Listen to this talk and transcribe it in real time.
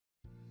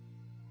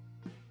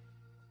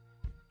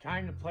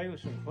Time to play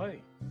with some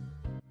clay.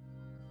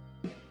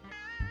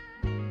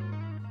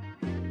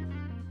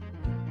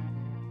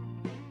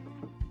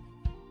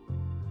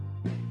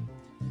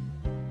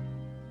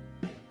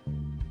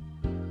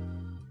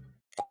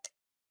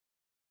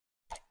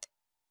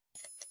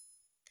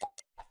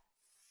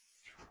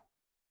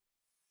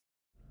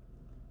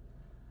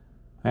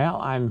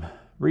 Well, I'm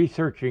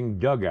researching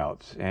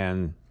dugouts,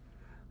 and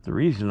the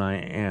reason I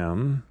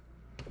am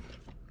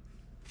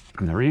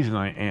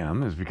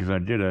is because I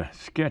did a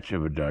sketch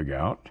of a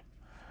dugout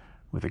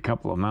with a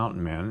couple of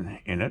mountain men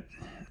in it,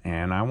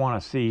 and I want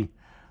to see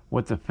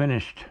what the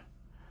finished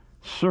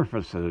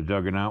surface of the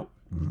dugout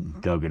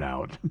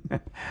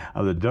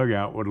of the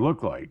dugout would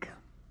look like.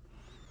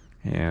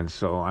 And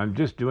so I'm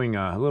just doing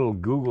a little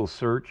Google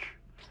search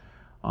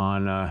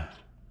on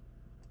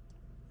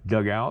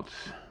dugouts,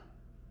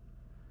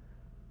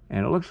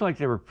 and it looks like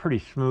they were pretty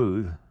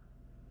smooth.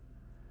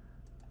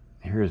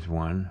 Here's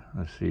one.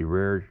 Let's see,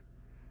 rare,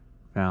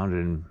 found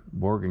in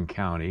Bergen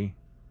County.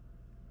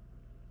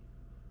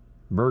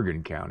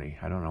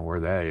 I don't know where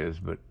that is,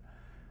 but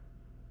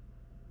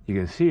you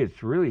can see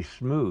it's really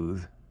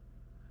smooth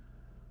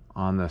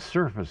on the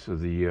surface of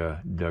the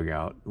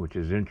dugout, which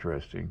is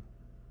interesting.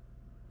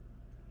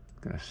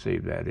 I'm going to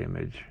save that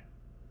image.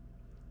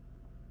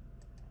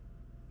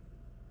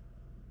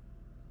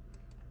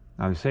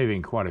 I'm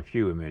saving quite a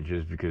few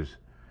images because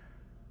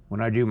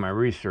when I do my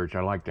research,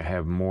 I like to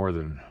have more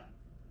than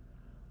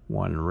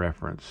one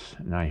reference.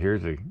 Now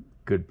here's a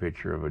good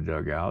picture of a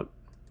dugout.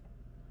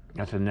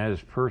 That's a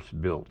Nez Perce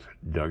built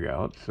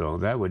dugout. So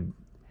that would,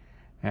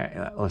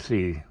 let's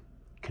see,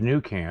 canoe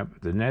camp.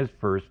 The Nez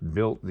Perce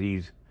built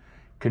these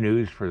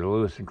canoes for the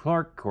Lewis and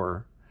Clark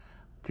Corps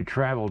to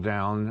travel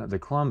down the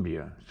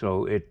Columbia.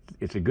 So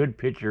it's a good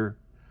picture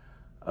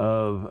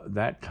of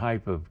that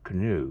type of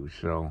canoe.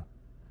 So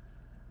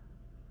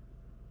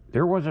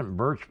there wasn't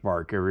birch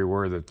bark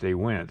everywhere that they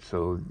went,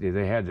 so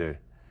they had to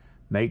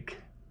make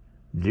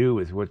do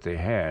with what they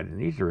had. And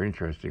these are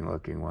interesting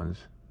looking ones.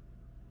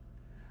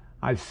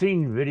 I've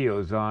seen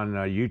videos on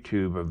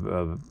YouTube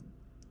of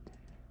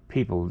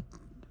people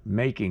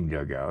making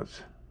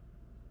dugouts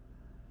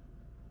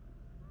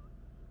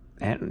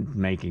and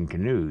making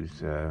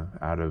canoes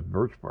out of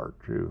birch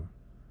bark too.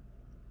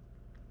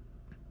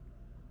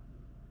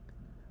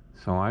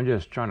 So I'm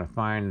just trying to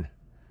find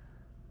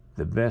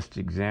the best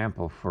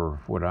example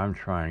for what I'm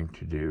trying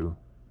to do.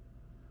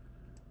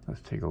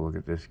 Let's take a look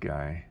at this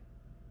guy.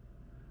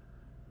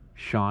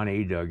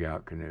 Shawnee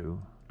dugout canoe.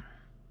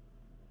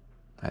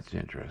 That's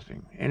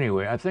interesting.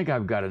 Anyway, I think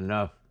I've got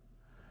enough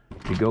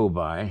to go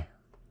by.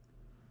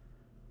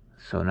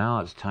 So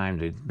now it's time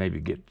to maybe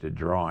get to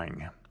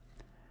drawing.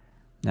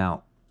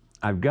 Now,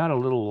 I've got a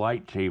little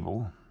light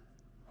table.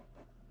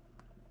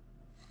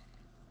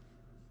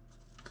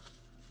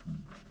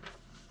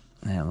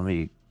 Now, let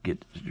me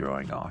get this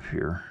drawing off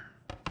here.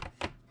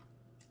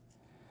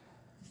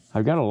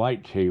 I've got a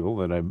light table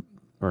that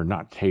or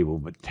not table,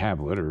 but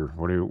tablet, or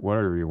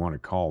whatever you want to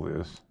call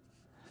this,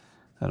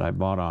 that I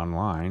bought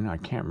online. I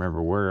can't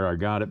remember where I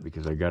got it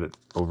because I got it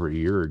over a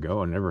year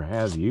ago. I never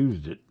have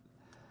used it.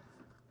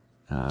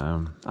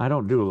 I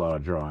don't do a lot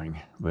of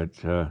drawing, but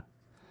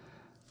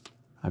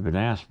I've been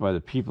asked by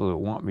the people that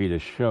want me to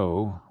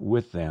show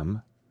with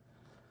them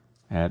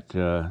at,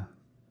 it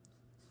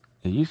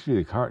used to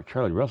be the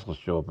Charlie Russell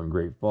show up in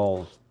Great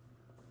Falls,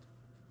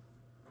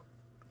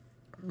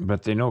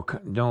 but they no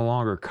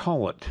longer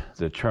call it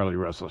the Charlie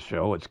Russell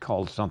show. It's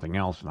called something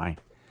else, and I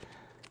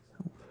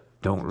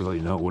don't really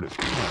know what it's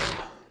called.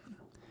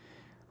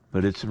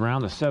 But it's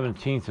around the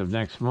 17th of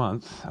next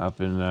month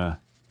up in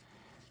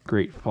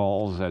Great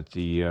Falls at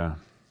the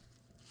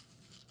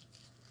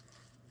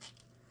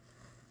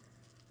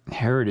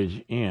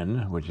Heritage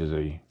Inn, which is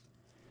a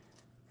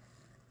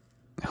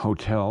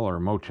hotel or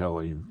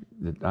motel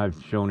that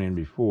I've shown in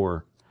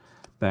before,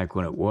 back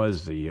when it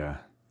was the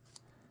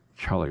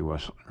Charlie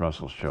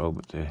Russell show,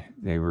 but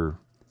they were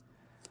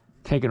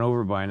taken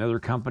over by another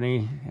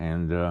company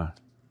and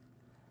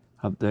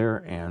up there,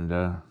 and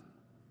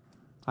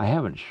I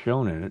haven't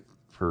shown in it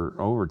for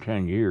over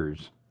 10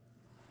 years.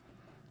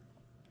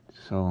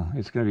 So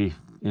it's going to be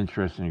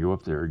interesting to go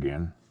up there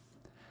again.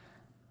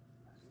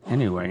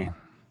 Anyway,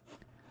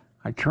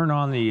 I turn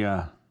on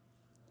the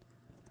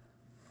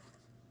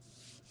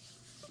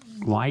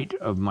light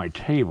of my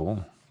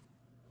table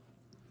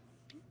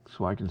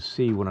so I can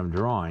see what I'm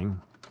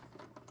drawing.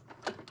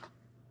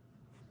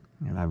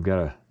 And I've got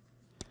a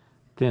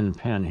thin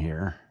pen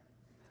here.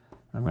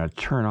 I'm going to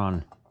turn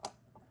on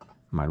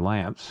my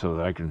lamp so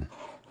that I can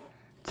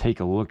take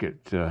a look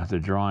at the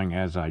drawing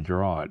as I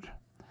draw it.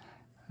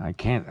 I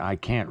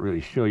can't really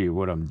show you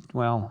what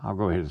well, I'll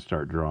go ahead and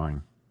start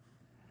drawing.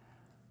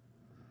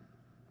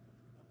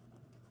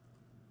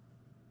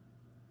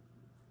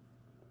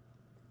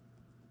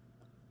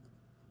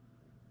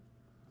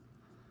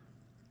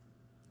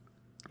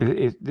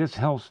 This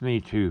helps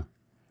me to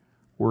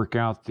work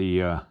out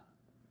the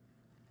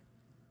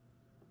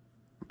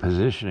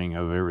positioning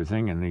of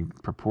everything and the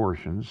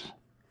proportions.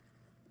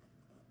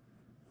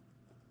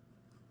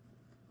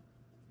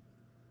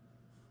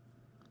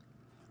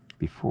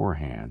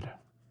 beforehand.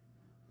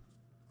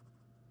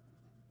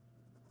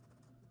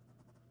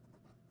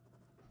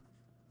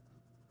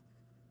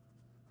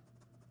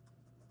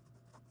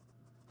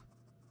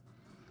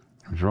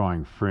 I'm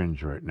drawing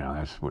fringe right now.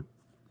 That's what,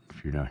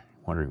 if you're not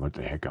wondering what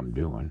the heck I'm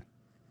doing.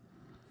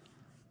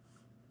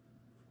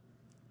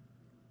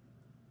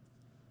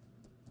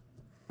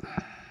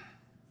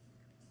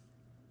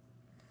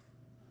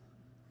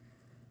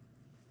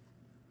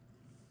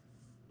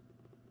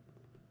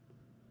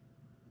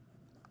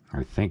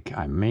 I think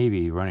I may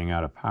be running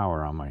out of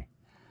power on my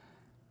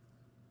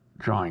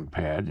drawing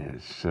pad.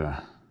 It's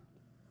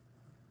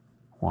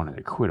wanted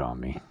to quit on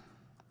me.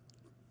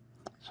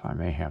 So I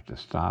may have to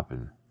stop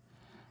and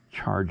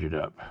charge it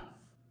up.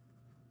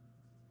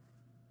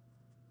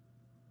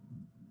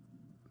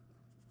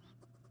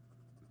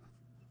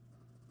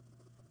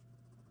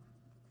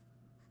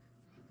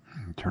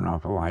 Turn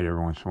off the light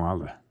every once in a while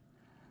to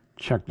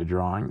check the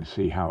drawing to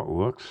see how it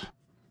looks.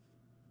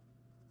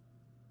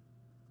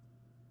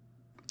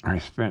 I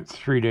spent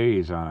 3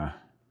 days on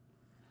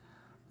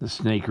the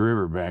Snake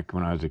River back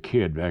when I was a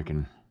kid, back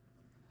in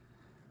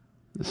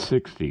the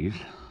 60s.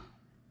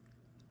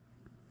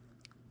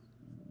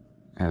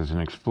 As an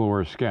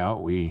explorer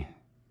scout, we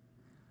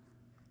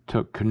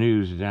took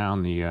canoes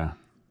down the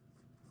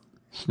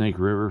Snake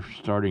River,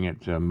 starting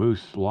at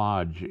Moose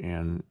Lodge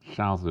in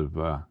south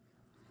of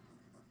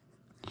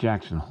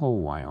Jackson Hole,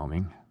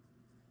 Wyoming.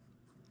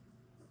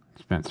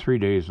 Spent 3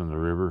 days on the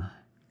river,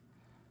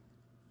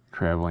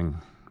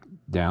 traveling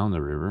down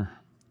the river.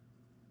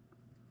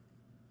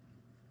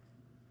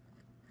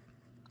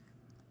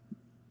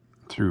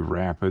 Through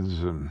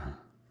rapids and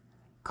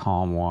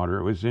calm water.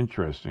 It was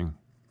interesting.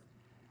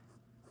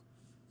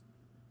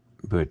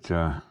 But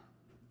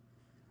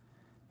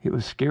it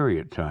was scary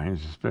at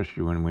times,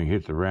 especially when we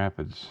hit the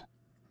rapids.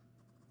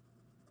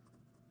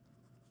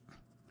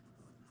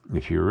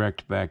 If you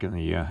wrecked back in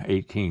the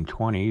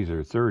 1820s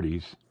or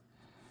 30s,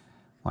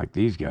 like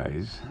these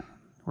guys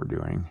were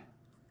doing,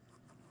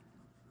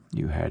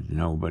 you had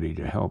nobody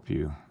to help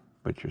you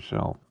but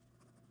yourself.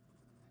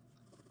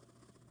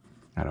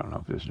 I don't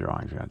know if this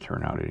drawing's going to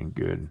turn out any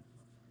good,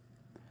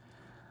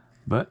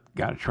 but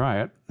got to try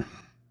it.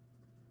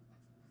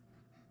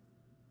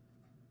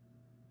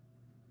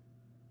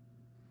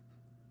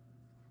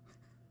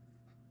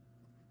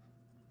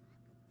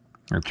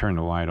 I turn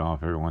the light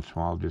off every once in a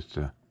while just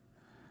to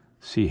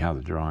see how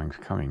the drawing's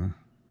coming.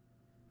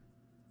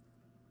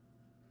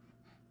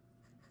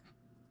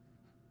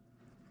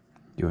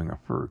 Doing a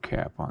fur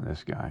cap on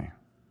this guy.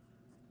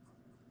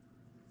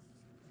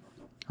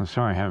 I'm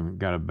sorry I haven't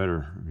got a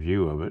better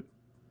view of it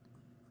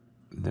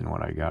than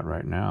what I got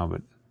right now,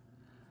 but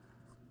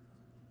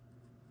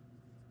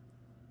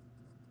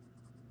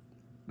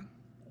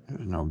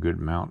there's no good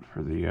mount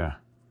for the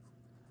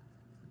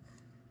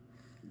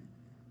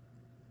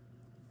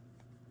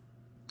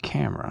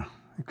camera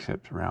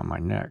except around my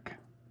neck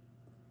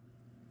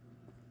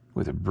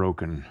with a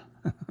broken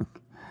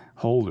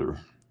holder.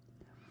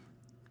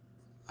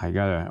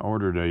 I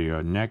ordered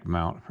a neck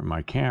mount for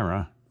my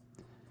camera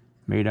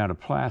made out of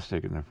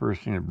plastic, and the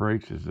first thing that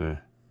breaks is the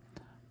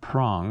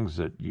prongs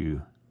that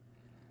you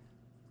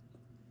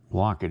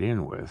lock it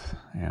in with,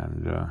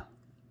 and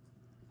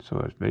so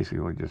it's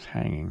basically just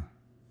hanging.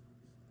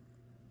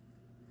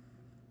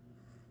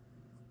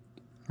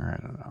 I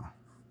don't know.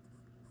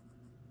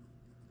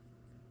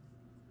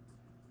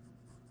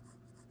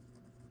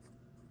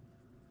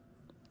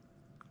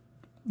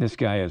 This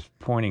guy is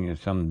pointing to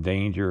some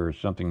danger or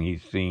something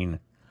he's seen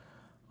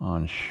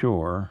on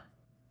shore.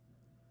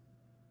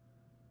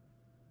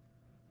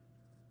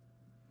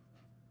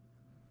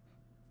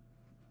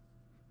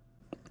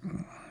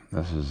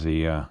 This is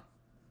the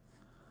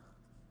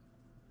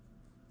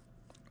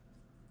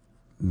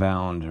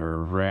bound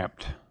or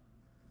wrapped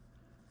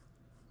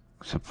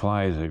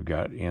supplies they've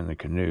got in the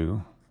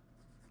canoe.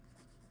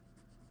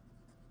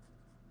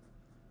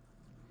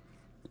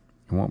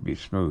 It won't be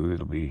smooth,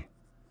 it'll be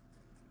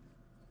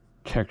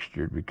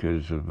textured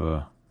because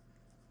of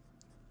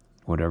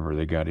whatever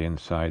they got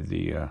inside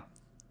the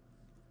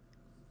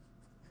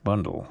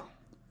bundle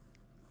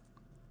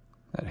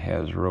that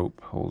has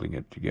rope holding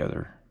it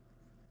together.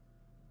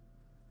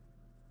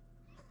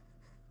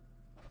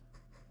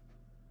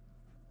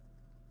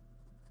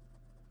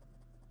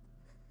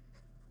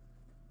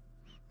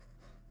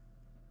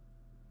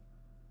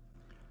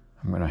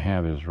 I'm going to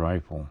have his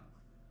rifle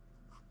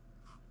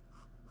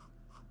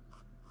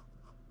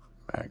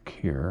back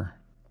here.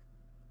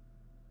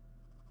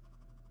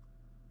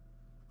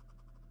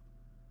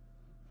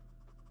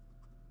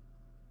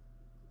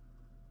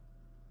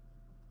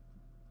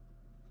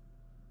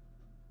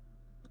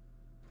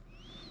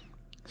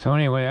 So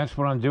anyway, that's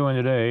what I'm doing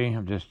today.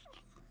 I'm just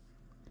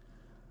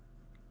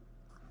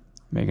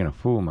making a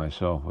fool of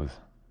myself with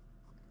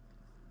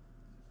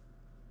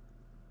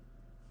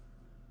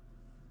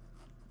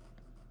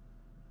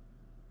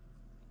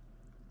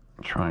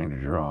trying to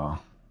draw.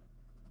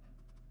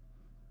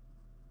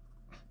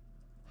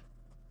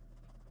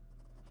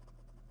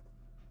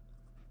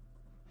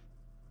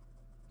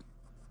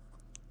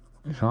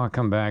 So I'll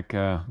come back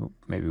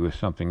maybe with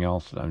something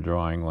else that I'm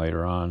drawing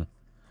later on.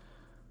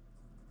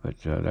 But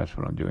that's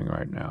what I'm doing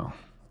right now.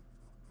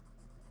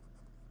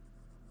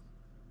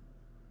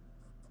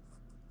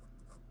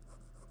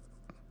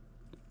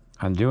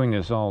 I'm doing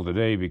this all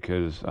today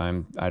because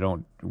I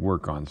don't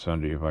work on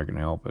Sunday if I can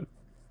help it.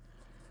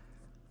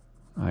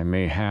 I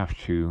may have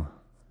to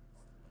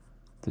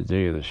the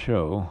day of the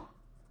show,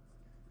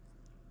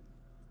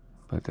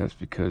 but that's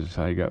because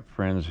I got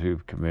friends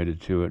who've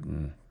committed to it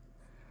and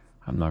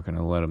I'm not going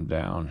to let them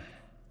down.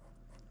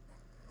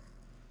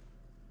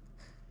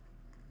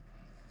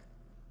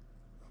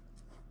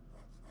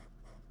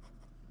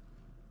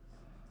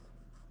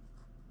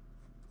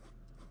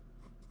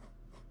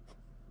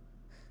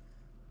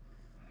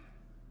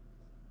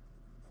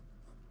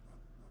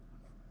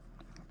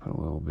 Put a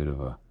little bit of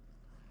a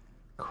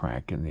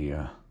crack in the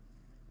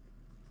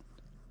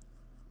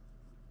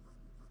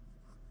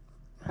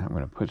I'm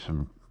going to put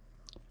some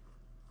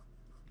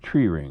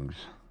tree rings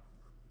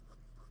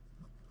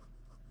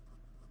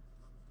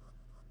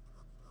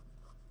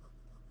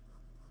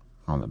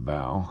on the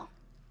bow.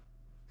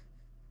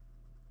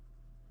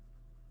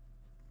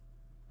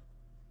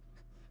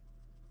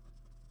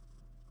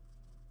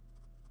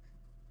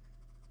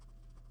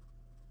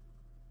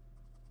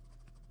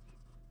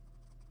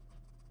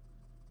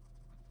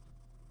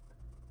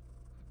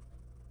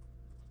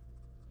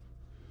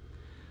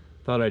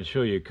 Thought I'd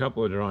show you a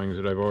couple of drawings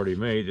that I've already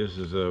made. This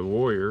is a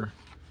warrior,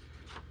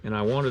 and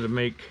I wanted to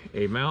make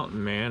a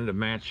mountain man to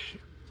match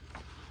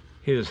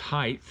his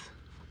height,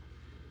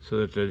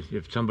 so that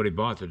if somebody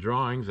bought the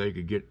drawings, they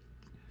could get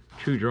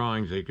two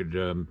drawings they could,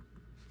 you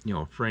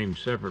know, frame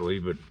separately,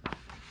 but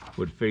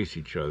would face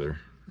each other.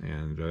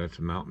 And that's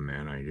a mountain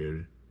man I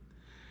did.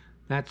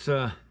 That's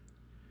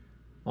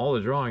all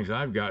the drawings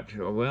I've got.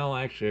 Well,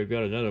 actually, I've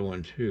got another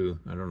one too.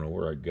 I don't know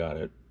where I got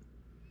it.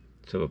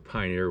 It's of a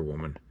pioneer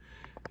woman.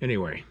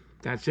 Anyway,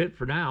 that's it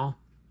for now.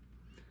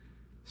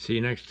 See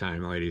you next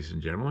time, ladies and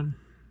gentlemen.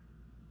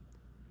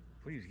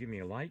 Please give me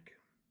a like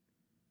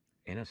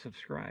and a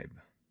subscribe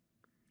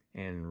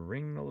and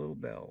ring the little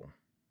bell.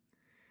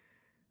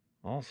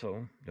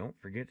 Also, don't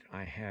forget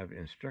I have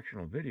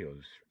instructional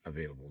videos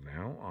available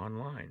now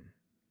online.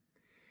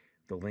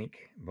 The link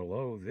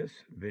below this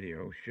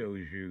video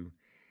shows you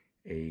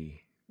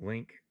a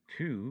link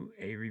to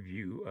a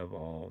review of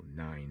all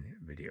 9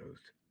 videos.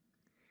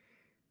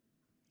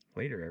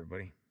 Later,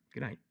 everybody.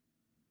 Good night.